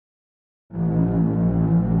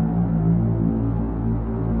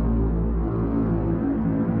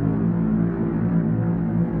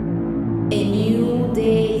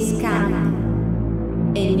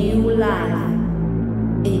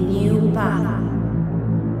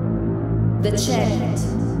the chariot,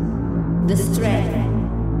 the strength,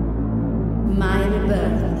 my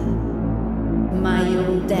rebirth, my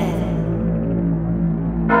own death.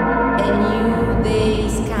 A new day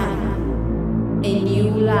is coming, a new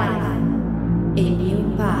life, a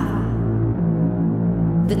new path.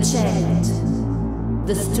 The chariot,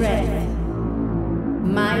 the strength,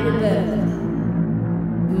 my rebirth,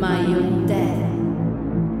 my own death.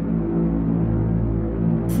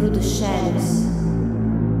 Through the shadows,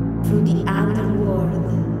 through the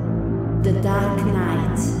underworld, the dark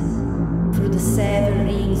night, through the seven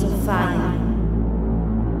rings of fire.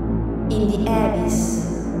 In the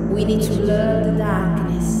abyss, we need to learn the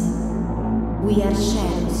darkness. We are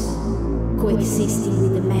shadows, coexisting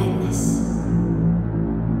with the madness.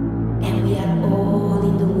 And we are all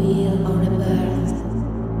in the wheel of rebirth.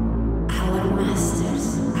 Our masters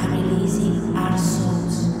are releasing our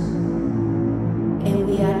souls. And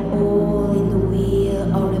we are all in the wheel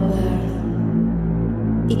of rebirth.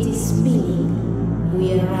 It is spinning,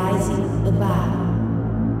 we are rising above.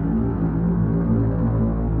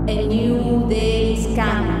 A new day is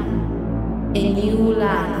coming, a new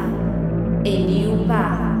life, a new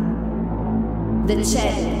path. The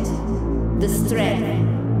chariot, the strength,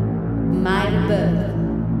 my rebirth,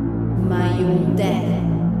 my own death.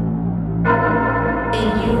 A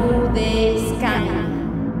new day is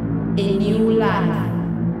coming, a new life,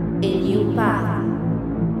 a new path.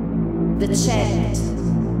 The chariot,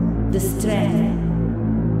 the strength,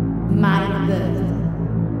 my rebirth,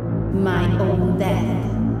 my own death.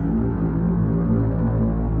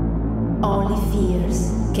 Only fears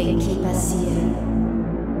can keep us here.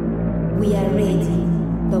 We are ready,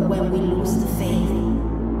 but when we lose the faith,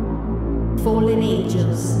 fallen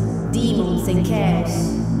angels, demons and chaos,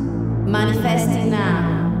 manifesting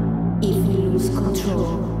now if we lose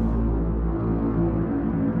control.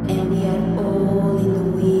 And we are all in the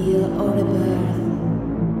wheel of rebirth.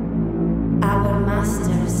 Our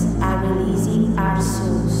masters are releasing our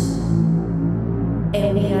souls.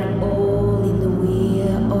 And we are all in the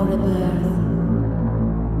wheel of rebirth.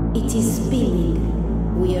 It is spinning,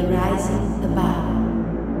 we are rising above.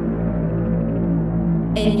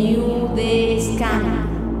 A new day is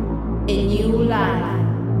coming, a new life,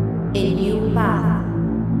 a new path.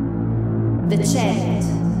 The chariot,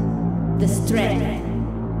 the strength,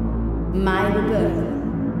 my rebirth,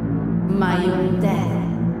 my own death.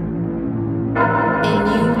 A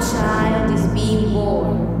new child is being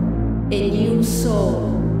born, a new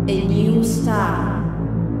soul, a new star.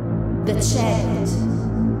 The chariot,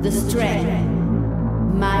 the strength,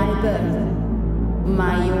 my rebirth,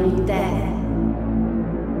 my own death.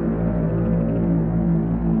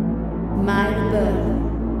 My rebirth,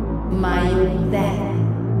 my own death.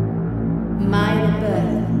 My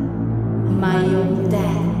rebirth, my own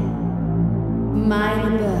death. My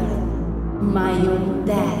rebirth, my own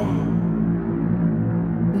death.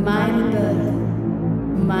 My rebirth,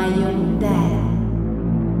 my own death.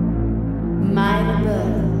 My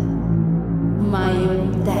rebirth, my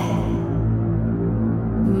own death.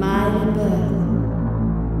 My rebirth,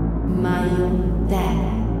 my own death.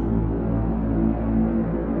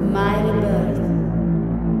 My rebirth,